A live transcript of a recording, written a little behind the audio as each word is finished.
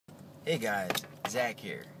Hey guys, Zach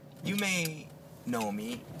here. You may know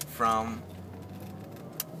me from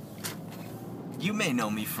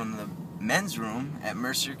the men's room at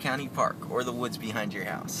Mercer County Park or the woods behind your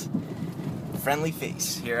house. Friendly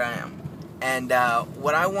face, here I am. And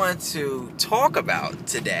what I want to talk about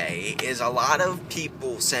today is a lot of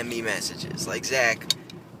people send me messages like, Zach,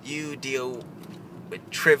 you deal with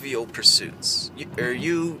trivial pursuits. You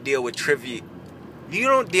don't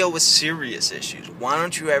deal with serious issues. Why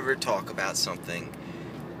don't you ever talk about something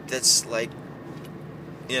that's like,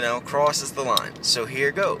 crosses the line? So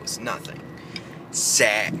here goes. Nothing.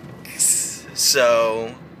 Sex.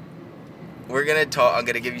 So we're gonna talk. I'm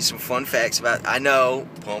gonna give you some fun facts about. I know.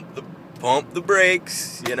 Pump the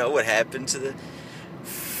brakes. You know what happened to the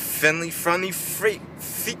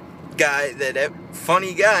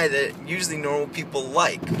funny guy that usually normal people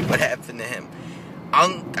like. What happened to him?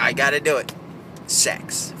 I gotta do it.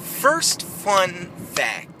 Sex. First fun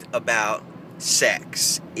fact about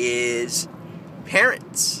sex is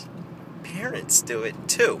parents. Parents do it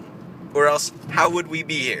too. Or else, how would we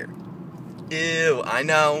be here? Ew, I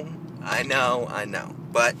know.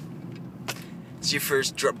 But it's your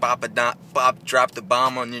first Bob dropped the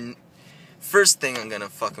bomb on your... First thing I'm gonna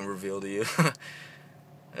fucking reveal to you.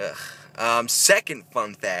 Second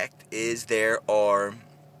fun fact is there are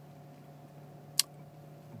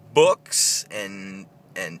books and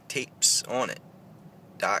tapes on it,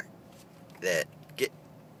 that get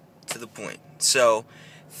to the point. So,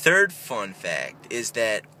 third fun fact is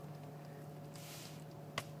that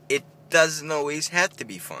it doesn't always have to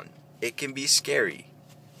be fun. It can be scary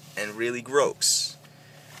and really gross.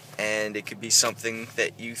 And it could be something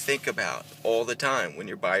that you think about all the time when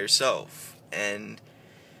you're by yourself. And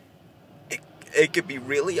it could be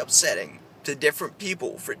really upsetting to different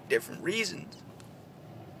people for different reasons.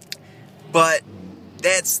 But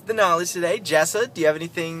that's the knowledge today. Jessa, do you have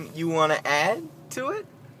anything you want to add to it?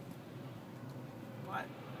 What?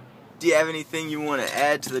 Do you have anything you want to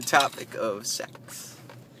add to the topic of sex?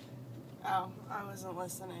 Oh, I wasn't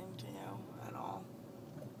listening to you at all.